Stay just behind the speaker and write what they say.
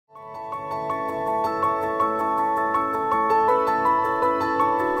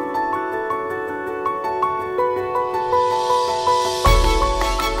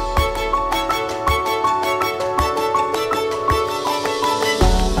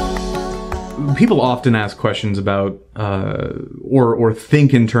People often ask questions about, or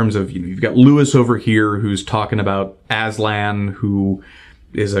think in terms of, you've got Lewis over here who's talking about Aslan, who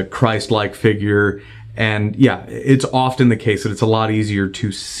is a Christ-like figure. And yeah, it's often the case that it's a lot easier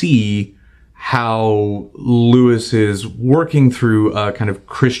to see how Lewis is working through a kind of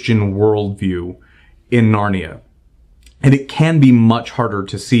Christian worldview in Narnia. And it can be much harder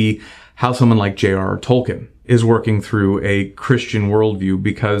to see how someone like J.R.R. Tolkien is working through a Christian worldview,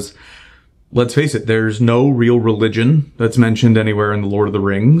 because let's face it, there's no real religion that's mentioned anywhere in The Lord of the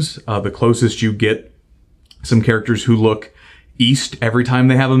Rings. The closest you get, some characters who look east every time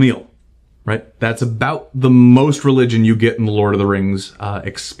they have a meal, right? That's about the most religion you get in The Lord of the Rings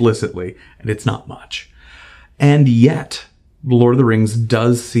explicitly, and it's not much. And yet, The Lord of the Rings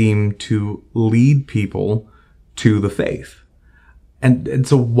does seem to lead people to the faith. And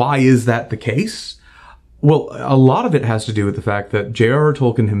so why is that the case? Well, a lot of it has to do with the fact that J.R.R.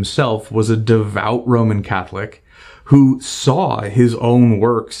 Tolkien himself was a devout Roman Catholic who saw his own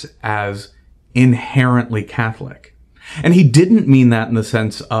works as inherently Catholic. And he didn't mean that in the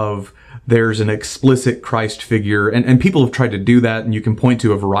sense of there's an explicit Christ figure, and people have tried to do that, and you can point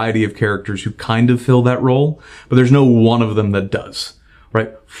to a variety of characters who kind of fill that role, but there's no one of them that does,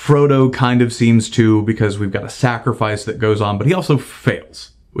 right? Frodo kind of seems to, because we've got a sacrifice that goes on, but he also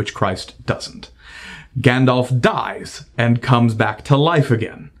fails, which Christ doesn't. Gandalf dies and comes back to life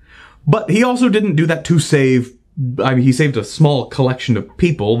again. But he also didn't do that to save, he saved a small collection of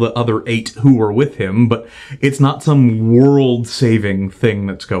people, the other 8 who were with him, but it's not some world-saving thing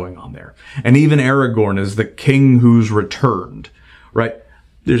that's going on there. And even Aragorn is the king who's returned, right?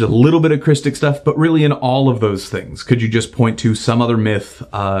 There's a little bit of Christic stuff, but really in all of those things, could you just point to some other myth,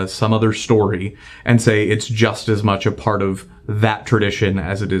 some other story, and say it's just as much a part of that tradition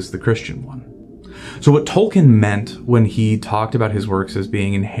as it is the Christian one? So what Tolkien meant when he talked about his works as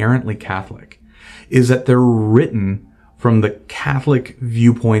being inherently Catholic is that they're written from the Catholic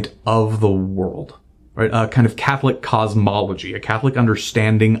viewpoint of the world, right? A kind of Catholic cosmology, a Catholic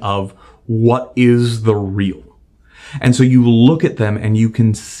understanding of what is the real. And so you look at them and you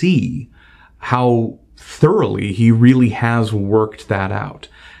can see how thoroughly he really has worked that out.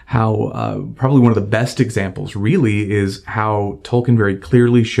 How, probably one of the best examples really is how Tolkien very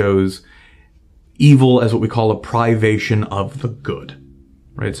clearly shows evil as what we call a privation of the good,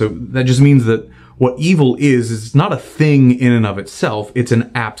 right? So that just means that what evil is not a thing in and of itself. It's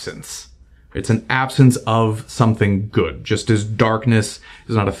an absence. It's an absence of something good. Just as darkness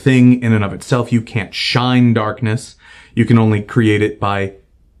is not a thing in and of itself. You can't shine darkness. You can only create it by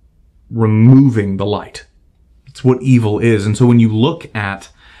removing the light. It's what evil is. And so when you look at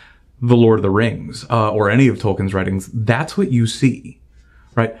The Lord of the Rings, or any of Tolkien's writings, that's what you see,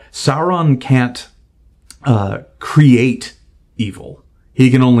 right? Sauron can't create evil. He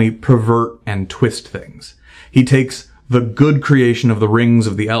can only pervert and twist things. He takes the good creation of the rings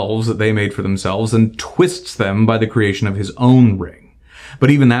of the elves that they made for themselves and twists them by the creation of his own ring. But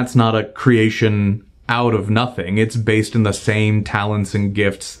even that's not a creation out of nothing. It's based in the same talents and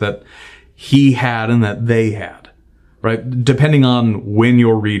gifts that he had and that they had, right? Depending on when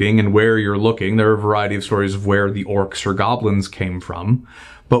you're reading and where you're looking, there are a variety of stories of where the orcs or goblins came from.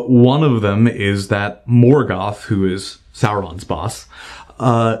 But one of them is that Morgoth, who is Sauron's boss,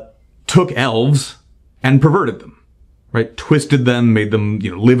 took elves and perverted them, right? Twisted them, made them,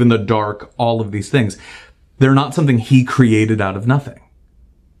 live in the dark, all of these things. They're not something he created out of nothing,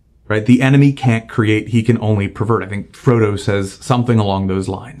 right? The enemy can't create, he can only pervert. I think Frodo says something along those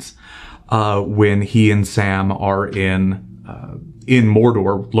lines, when he and Sam are in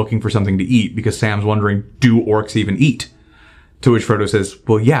Mordor looking for something to eat, because Sam's wondering, do orcs even eat? To which Frodo says,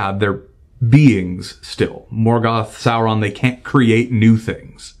 well, yeah, they're beings still. Morgoth, Sauron, they can't create new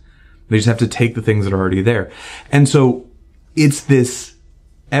things. They just have to take the things that are already there. And so it's this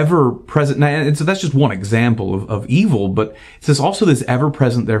ever-present, and so that's just one example of evil, but it's also this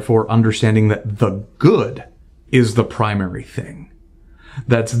ever-present, therefore, understanding that the good is the primary thing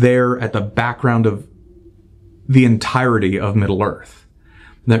that's there at the background of the entirety of Middle-earth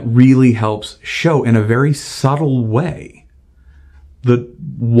that really helps show in a very subtle way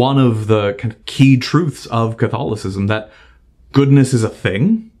one of the kind of key truths of Catholicism, that goodness is a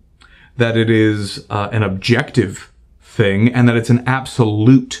thing, that it is an objective thing, and that it's an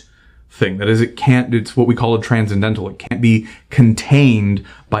absolute thing. That is, it's what we call a transcendental. It can't be contained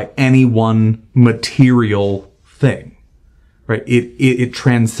by any one material thing, right? It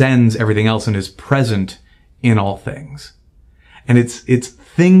transcends everything else and is present in all things. And it's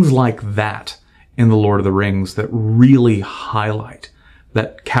things like that in The Lord of the Rings that really highlight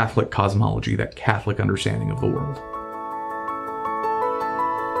that Catholic cosmology, that Catholic understanding of the world.